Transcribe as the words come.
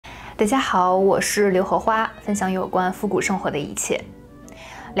大家好，我是刘荷花，分享有关复古生活的一切。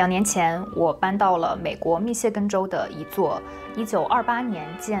2年前，我搬到了美国密歇根州的一座1928年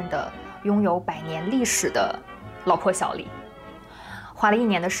建的、拥有100年历史的老破小里，花了1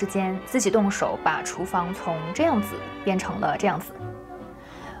年的时间，自己动手把厨房从这样子变成了这样子。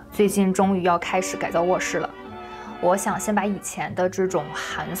最近终于要开始改造卧室了，我想先把以前的这种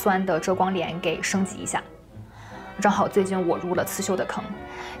寒酸的遮光帘给升级一下。正好最近我入了刺绣的坑，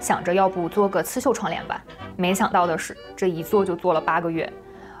想着要不做个刺绣窗帘吧。没想到的是，这一做就做了8个月，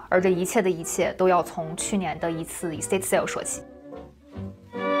而这一切的一切都要从去年的一次 estate sale 说起。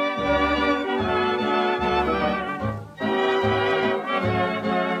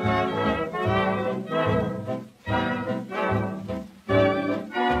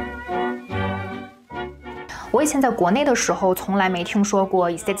我以前在国内的时候从来没听说过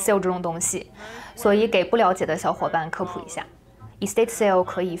estate sale 这种东西，所以给不了解的小伙伴科普一下。estate sale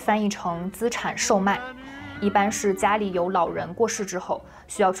可以翻译成资产售卖，一般是家里有老人过世之后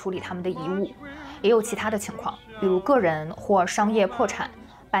需要处理他们的遗物，也有其他的情况，比如个人或商业破产、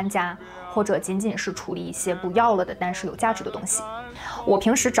搬家，或者仅仅是处理一些不要了的但是有价值的东西。我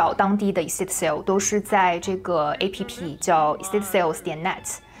平时找当地的 estate sale 都是在这个 APP 叫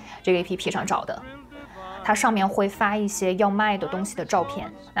estatesales.net 这个 APP 上找的。它上面会发一些要卖的东西的照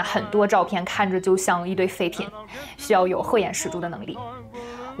片，那很多照片看着就像一堆废品，需要有慧眼识珠的能力。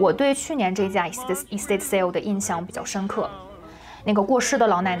我对去年这家 estate sale 的印象比较深刻。那个过世的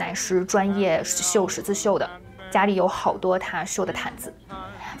老奶奶是专业绣十字绣的，家里有好多她绣的毯子。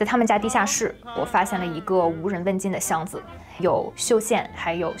在他们家地下室，我发现了一个无人问津的箱子，有绣线，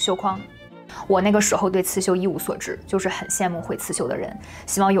还有绣框。我那个时候对刺绣一无所知，就是很羡慕会刺绣的人，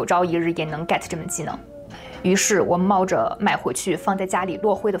希望有朝一日也能 get 这门技能。于是我冒着买回去放在家里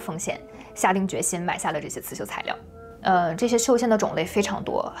落灰的风险，下定决心买下了这些刺绣材料。这些绣线的种类非常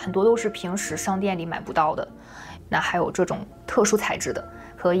多，很多都是平时商店里买不到的。那还有这种特殊材质的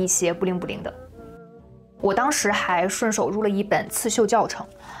和一些不灵不灵的。我当时还顺手入了一本刺绣教程，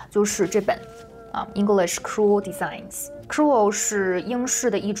就是这本English Crewel Designs。Crewel 是英式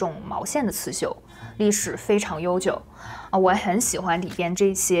的一种毛线的刺绣，历史非常悠久。我很喜欢里边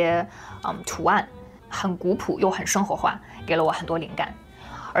这些图案。很古朴又很生活化，给了我很多灵感。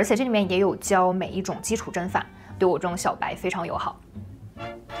而且这里面也有教每一种基础针法，对我这种小白非常友好。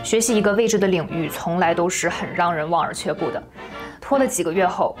学习一个未知的领域，从来都是很让人望而却步的。拖了几个月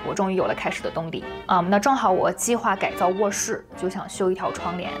后，我终于有了开始的动力。那正好我计划改造卧室，就想绣一条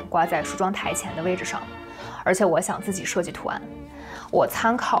窗帘挂在梳妆台前的位置上，而且我想自己设计图案。我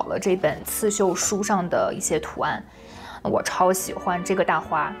参考了这本刺绣书上的一些图案，我超喜欢这个大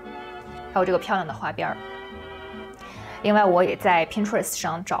花。还有这个漂亮的花边儿。另外，我也在 Pinterest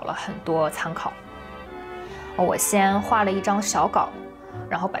上找了很多参考。我先画了一张小稿，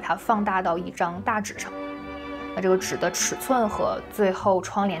然后把它放大到一张大纸上。那这个纸的尺寸和最后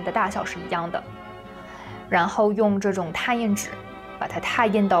窗帘的大小是一样的。然后用这种拓印纸把它拓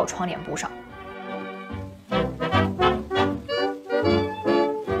印到窗帘布上。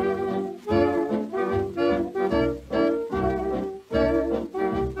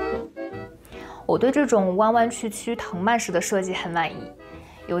我对这种弯弯曲曲藤蔓式的设计很满意，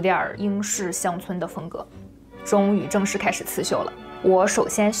有点英式乡村的风格。终于正式开始刺绣了。我首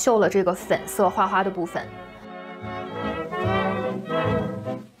先绣了这个粉色花花的部分。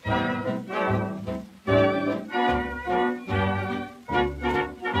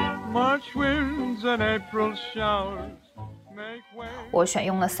我选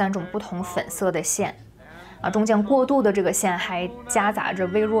用了3种不同粉色的线，中间过渡的这个线还夹杂着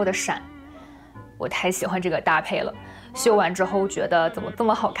微弱的闪。我太喜欢这个搭配了，绣完之后觉得怎么这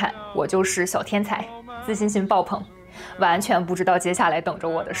么好看，我就是小天才，自信心爆棚，完全不知道接下来等着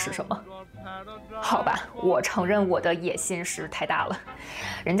我的是什么。好吧，我承认我的野心是太大了，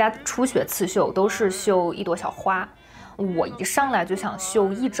人家初学刺绣都是绣一朵小花，我一上来就想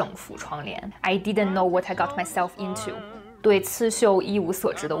绣一整幅窗帘。I didn't know what I got myself into。对刺绣一无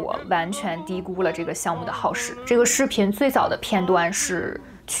所知的我，完全低估了这个项目的耗时。这个视频最早的片段是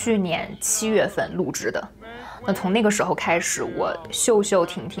去年7月份录制的，那从那个时候开始，我绣绣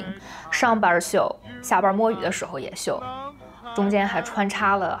停停，上班绣，下班摸鱼的时候也绣，中间还穿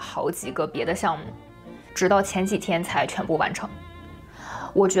插了好几个别的项目，直到前几天才全部完成。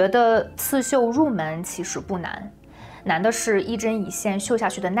我觉得刺绣入门其实不难，难的是一针一线绣下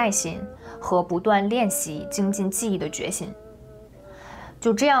去的耐心和不断练习、精进技艺的决心。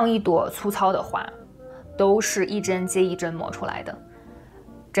就这样一朵粗糙的花，都是一针接一针磨出来的。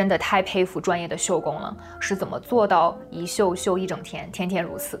真的太佩服专业的绣工了，是怎么做到一绣绣一整天，天天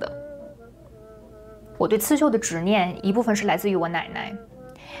如此的。我对刺绣的执念一部分是来自于我奶奶，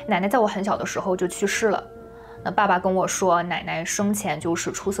奶奶在我很小的时候就去世了。那爸爸跟我说，奶奶生前就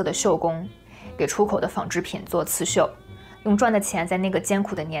是出色的绣工，给出口的纺织品做刺绣，用赚的钱在那个艰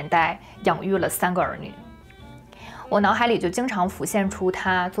苦的年代养育了3个儿女。我脑海里就经常浮现出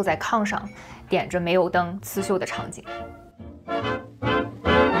她坐在炕上，点着煤油灯刺绣的场景。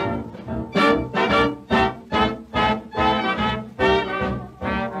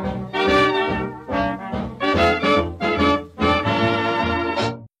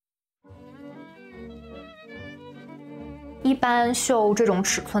一般绣这种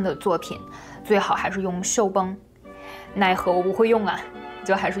尺寸的作品，最好还是用绣绷，奈何我不会用啊，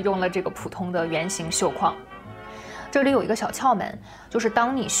就还是用了这个普通的圆形绣框。这里有一个小窍门，就是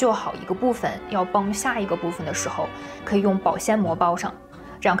当你绣好一个部分要绷下一个部分的时候，可以用保鲜膜包上，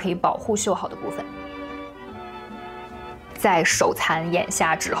这样可以保护绣好的部分。在手残眼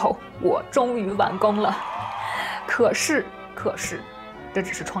瞎之后，我终于完工了。可是，这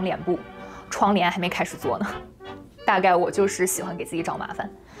只是窗帘布，窗帘还没开始做呢。大概我就是喜欢给自己找麻烦。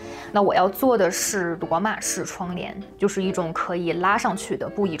那我要做的是罗马式窗帘，就是一种可以拉上去的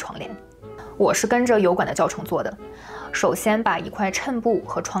布艺窗帘。我是跟着油管的教程做的，首先把一块衬布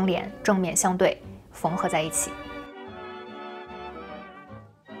和窗帘正面相对缝合在一起。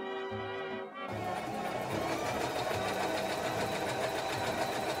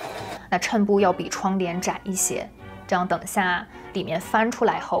那衬布要比窗帘窄一些，这样等下里面翻出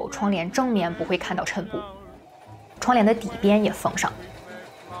来后，窗帘正面不会看到衬布。窗帘的底边也缝上，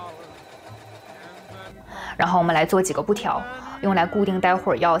然后我们来做几个布条，用来固定待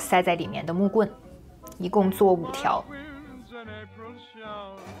会儿要塞在里面的木棍，一共做5条。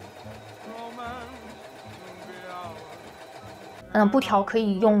布条可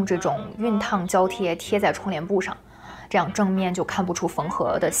以用这种熨烫胶贴贴在窗帘布上，这样正面就看不出缝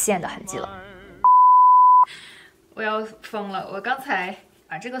合的线的痕迹了。我要疯了！我刚才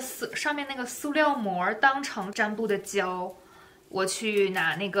把这个上面那个塑料膜当成粘布的胶，我去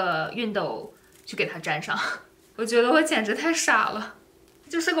拿那个熨斗去给它粘上。我觉得我简直太傻了，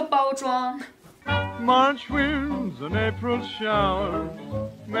就是个包装。March winds and April showers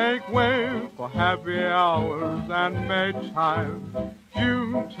make way for happy hours and May time,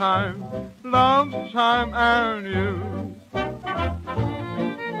 June time, love time and you.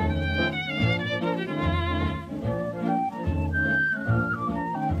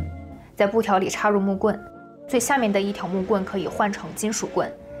在布条里插入木棍，最下面的一条木棍可以换成金属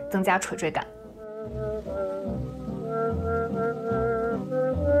棍，增加垂坠感。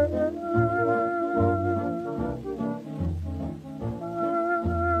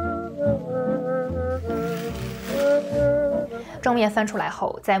正面翻出来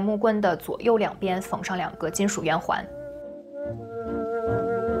后，在木棍的左右两边缝上2个金属圆环。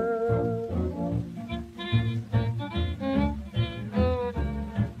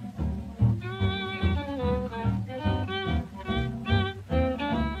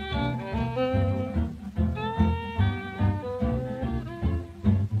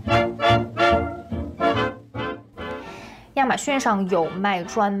亚马逊上有卖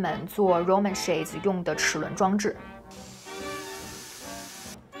专门做 Roman shades 用的齿轮装置。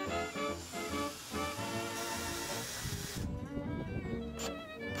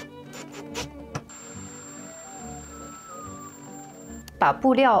把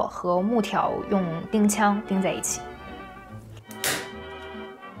布料和木条用钉枪钉在一起。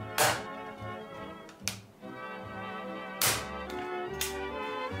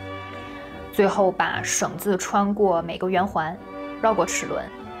最后把绳子穿过每个圆环，绕过齿轮，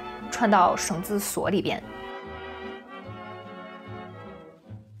穿到绳子锁里边。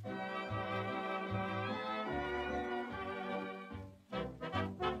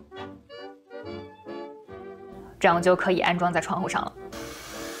这样就可以安装在窗户上了。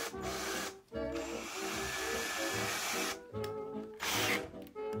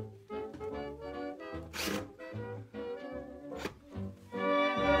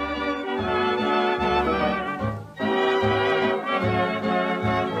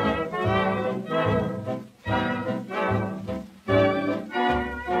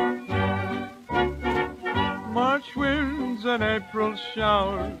And April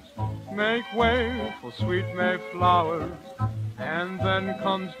showers make way for sweet May flowers, and then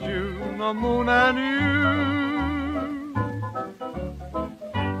comes June, the moon and you.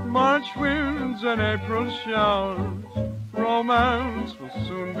 March winds and April showers, romance will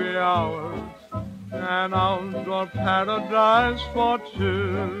soon be ours, an outdoor paradise for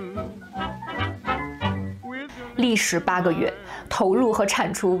two.历时8个月，投入和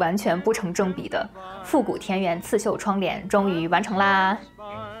产出完全不成正比的复古田园刺绣窗帘终于完成啦！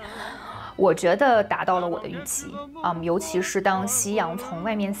我觉得达到了我的预期尤其是当夕阳从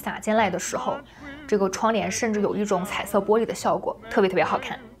外面洒进来的时候，这个窗帘甚至有一种彩色玻璃的效果，特别好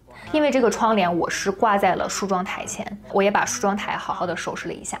看。因为这个窗帘我是挂在了梳妆台前，我也把梳妆台好好的收拾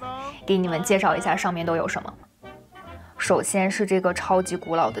了一下，给你们介绍一下上面都有什么。首先是这个超级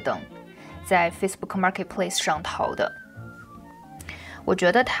古老的灯，在 Facebook Marketplace 上淘的。我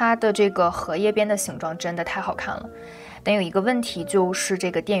觉得它的这个荷叶边的形状真的太好看了，但有一个问题就是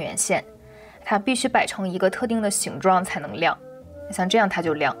这个电源线，它必须摆成一个特定的形状才能亮，像这样它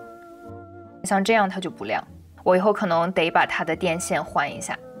就亮，像这样它就不亮。我以后可能得把它的电线换一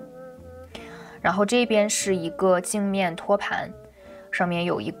下。然后这边是一个镜面托盘，上面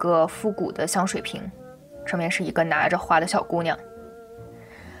有一个复古的香水瓶，上面是一个拿着花的小姑娘。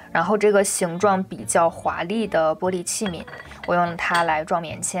然后这个形状比较华丽的玻璃器皿，我用它来装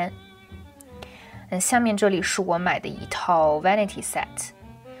棉签。下面这里是我买的一套 vanity set，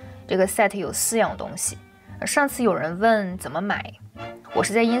 这个 set 有4样东西。上次有人问怎么买，我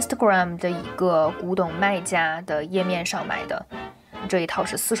是在 Instagram 的一个古董卖家的页面上买的，这一套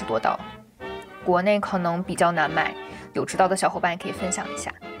是40多刀。国内可能比较难买，有知道的小伙伴可以分享一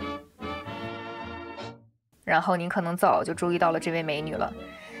下。然后您可能早就注意到了这位美女了，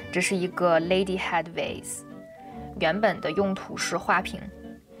这是一个 lady head vase， 原本的用途是花瓶，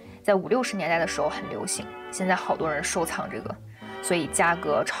在50、60年代的时候很流行，现在好多人收藏这个，所以价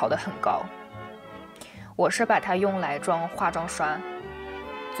格炒得很高。我是把它用来装化妆刷，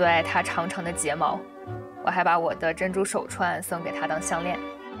最爱它长长的睫毛，我还把我的珍珠手串送给它当项链。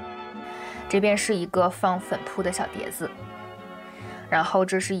这边是一个放粉扑的小碟子，然后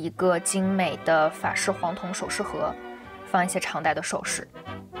这是一个精美的法式黄铜首饰盒，放一些常戴的首饰。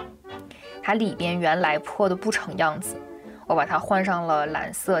它里边原来破的不成样子，我把它换上了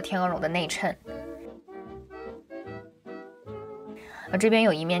蓝色天鹅绒的内衬。这边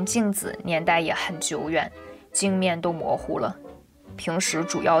有一面镜子，年代也很久远，镜面都模糊了，平时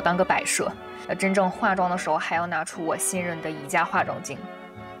主要当个摆设，真正化妆的时候还要拿出我信任的宜家化妆镜。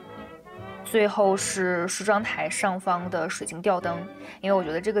最后是梳妆台上方的水晶吊灯，因为我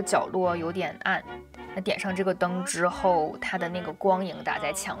觉得这个角落有点暗，那点上这个灯之后，它的那个光影打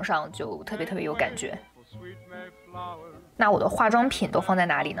在墙上就特别有感觉。那我的化妆品都放在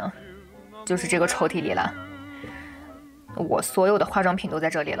哪里呢？就是这个抽屉里了。我所有的化妆品都在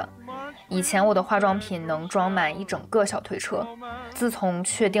这里了。以前我的化妆品能装满一整个小推车，自从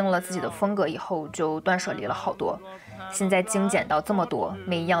确定了自己的风格以后，就断舍离了好多，现在精简到这么多，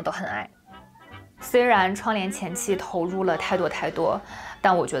每一样都很爱。虽然窗帘前期投入了太多，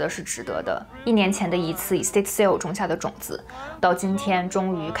但我觉得是值得的。1年前的一次estate sale 种下的种子，到今天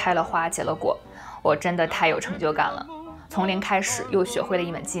终于开了花结了果，我真的太有成就感了。从零开始，又学会了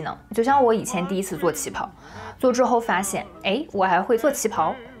一门技能，就像我以前第一次做旗袍，做之后发现，我还会做旗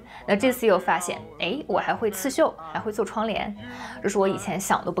袍。那这次又发现，我还会刺绣，还会做窗帘，这是我以前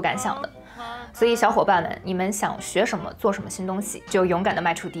想都不敢想的。所以小伙伴们，你们想学什么，做什么新东西，就勇敢地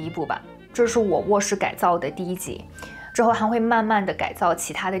迈出第一步吧。这是我卧室改造的第1集，之后还会慢慢地改造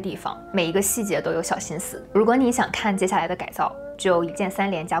其他的地方，每一个细节都有小心思。如果你想看接下来的改造，就一键3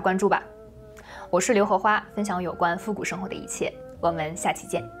连加关注吧。我是刘荷花，分享有关复古生活的一切，我们下期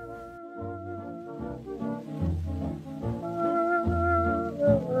见。